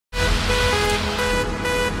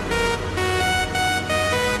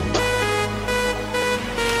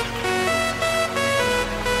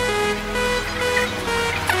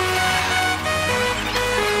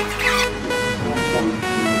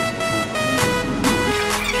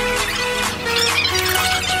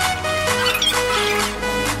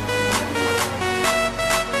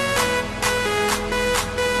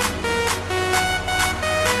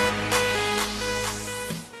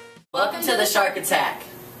Attack.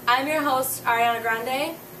 I'm your host, Ariana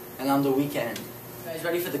Grande. And I'm The Weekend. You guys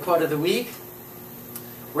ready for the quote of the week?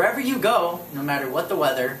 Wherever you go, no matter what the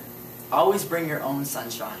weather, always bring your own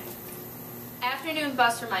sunshine. Afternoon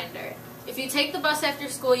bus reminder. If you take the bus after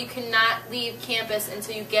school, you cannot leave campus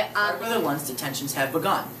until you get on. Regular lunch detentions have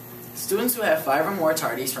begun. Students who have 5 or more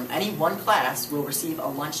tardies from any one class will receive a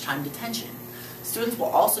lunchtime detention. Students will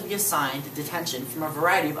also be assigned detention from a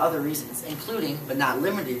variety of other reasons, including, but not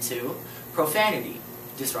limited to, profanity,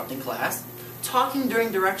 disrupting class, talking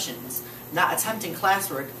during directions, not attempting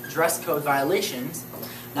classwork, dress code violations,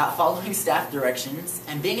 not following staff directions,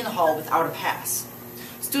 and being in the hall without a pass.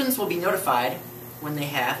 Students will be notified when they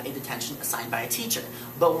have a detention assigned by a teacher,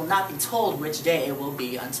 but will not be told which day it will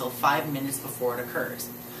be until 5 minutes before it occurs.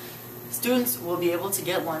 Students will be able to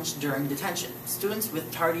get lunch during detention. Students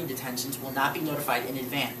with tardy detentions will not be notified in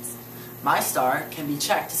advance. MyStar can be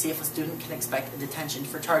checked to see if a student can expect a detention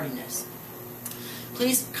for tardiness.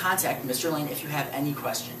 Please contact Mr. Lane if you have any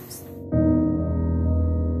questions.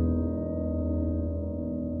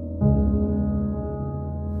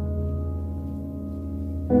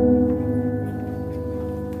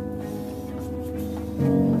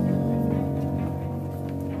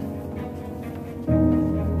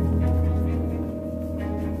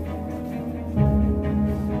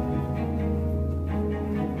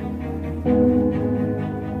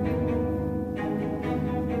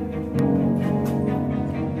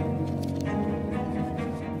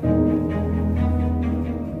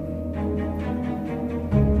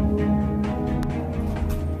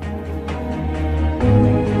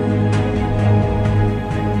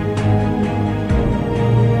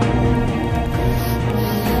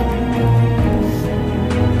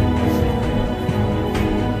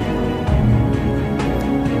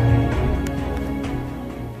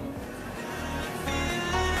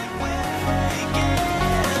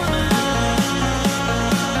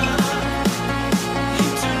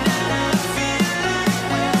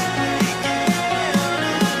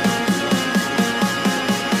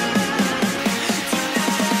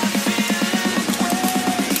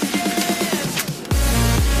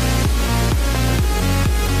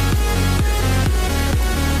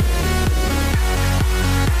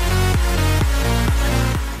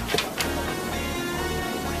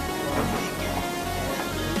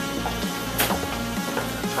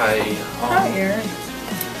 Hi. Hi, Aaron.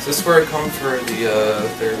 Is this where I come for the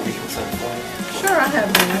therapy consent form? Sure, I have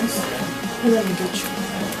those. Let me get you.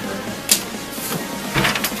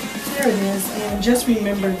 There it is. And just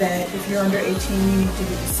remember that if you're under 18, you need to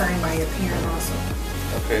be signed by your parent also.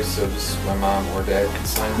 Okay, so just my mom or dad can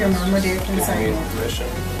sign Your this? mom or dad can Give sign me it. permission.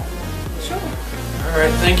 Sure.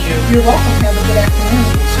 Alright, thank you. You're welcome. Have a good afternoon.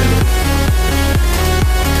 You too.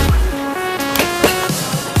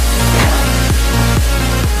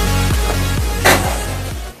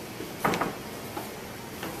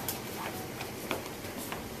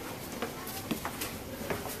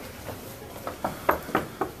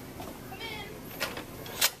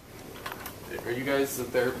 Are you guys the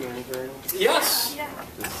therapy interns? Yes. Yeah.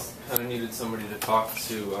 Just kind of needed somebody to talk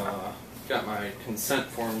to. Got my consent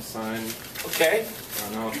form signed. Okay. I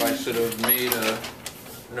don't know if I should have made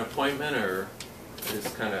an appointment or I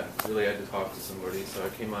just kind of really had to talk to somebody, so I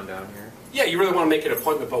came on down here. Yeah, you really want to make an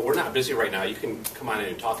appointment, but we're not busy right now. You can come on in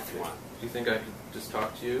and talk if you want. Do you think I could just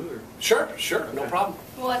talk to you? Or? Sure, no problem.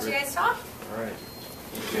 We'll let you guys talk. All right.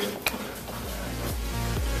 Thank you.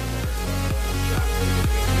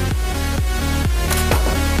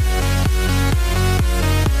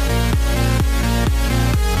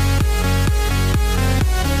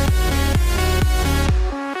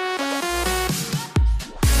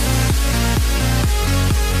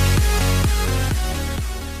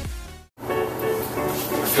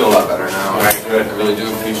 I feel a lot better now. All right, good. I really do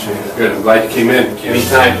appreciate it. Good. I'm glad you came in.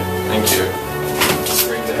 Anytime. Thank you.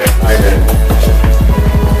 Great to have you. Hi, man.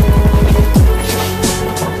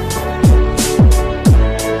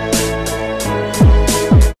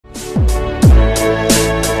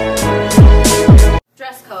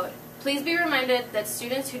 Dress code. Please be reminded that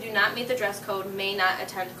students who do not meet the dress code may not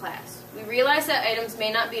attend class. We realize that items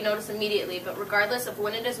may not be noticed immediately, but regardless of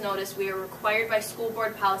when it is noticed, we are required by school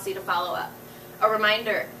board policy to follow up. A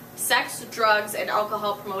reminder, sex, drugs, and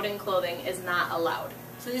alcohol promoting clothing is not allowed.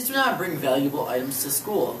 Please do not bring valuable items to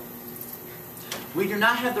school. We do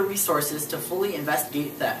not have the resources to fully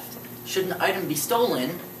investigate theft. Should an item be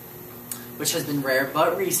stolen, which has been rare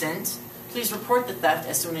but recent, please report the theft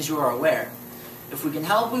as soon as you are aware. If we can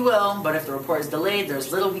help, we will, but if the report is delayed,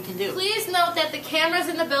 there's little we can do. Please note that the cameras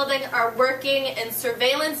in the building are working and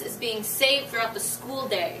surveillance is being saved throughout the school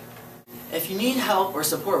day. If you need help or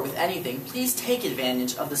support with anything, please take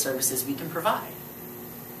advantage of the services we can provide.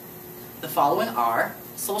 The following are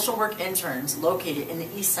social work interns located in the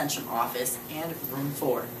East Centrum office and room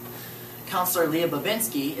 4. Counselor Leah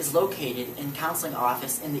Babinski is located in counseling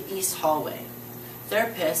office in the East hallway.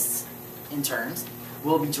 Therapists, interns,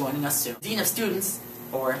 will be joining us soon. Dean of Students,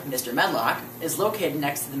 or Mr. Medlock, is located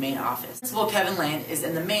next to the main office. Principal Kevin Land is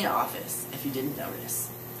in the main office, if you didn't notice.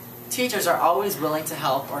 Teachers are always willing to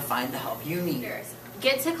help or find the help you need.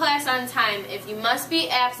 Get to class on time. If you must be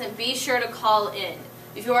absent, be sure to call in.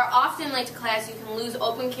 If you are often late to class, you can lose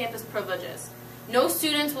open campus privileges. No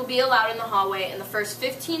students will be allowed in the hallway in the first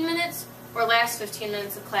 15 minutes or last 15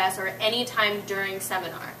 minutes of class or any time during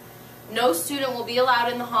seminar. No student will be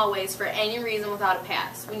allowed in the hallways for any reason without a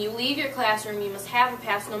pass. When you leave your classroom, you must have a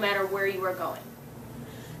pass no matter where you are going.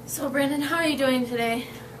 So, Brandon, how are you doing today?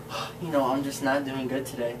 I'm just not doing good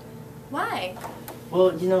today. Why?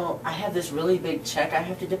 Well, I have this really big check I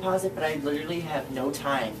have to deposit, but I literally have no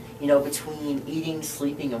time. Between eating,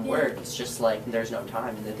 sleeping, and work, it's just like there's no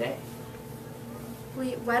time in the day.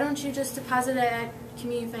 Wait, why don't you just deposit it at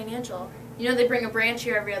Community Financial? They bring a branch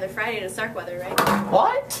here every other Friday to Starkweather, right?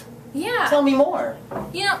 What? Yeah. Tell me more.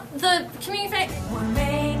 The Community Financial... We're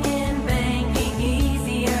making banking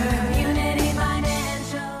easier. Unity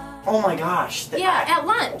Financial. Oh my gosh. at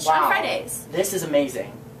lunch wow. on Fridays. This is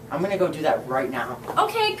amazing. I'm going to go do that right now.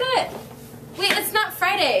 Okay, good. Wait, it's not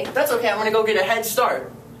Friday. That's okay. I'm going to go get a head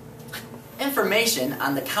start. Information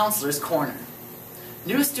on the Counselor's Corner.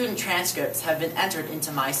 New student transcripts have been entered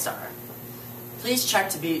into MyStar. Please check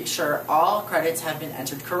to be sure all credits have been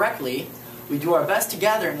entered correctly. We do our best to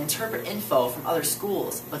gather and interpret info from other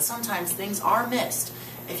schools, but sometimes things are missed.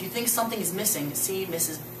 If you think something is missing, see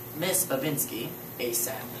Miss Babinski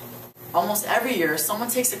ASAP. Almost every year, someone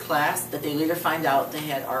takes a class that they later find out they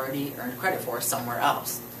had already earned credit for somewhere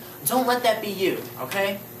else. Don't let that be you,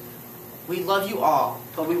 okay? We love you all,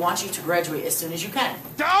 but we want you to graduate as soon as you can.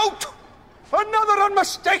 Doubt! Another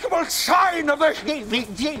unmistakable sign of the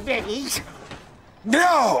heebie-jeebies!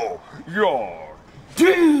 Now you're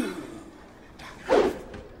doomed!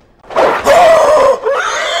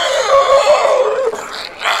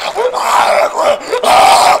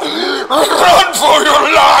 Run for your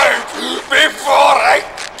life before I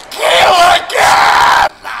kill again!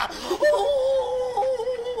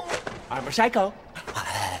 I'm a psycho.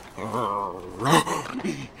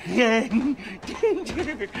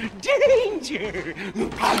 Danger! Danger!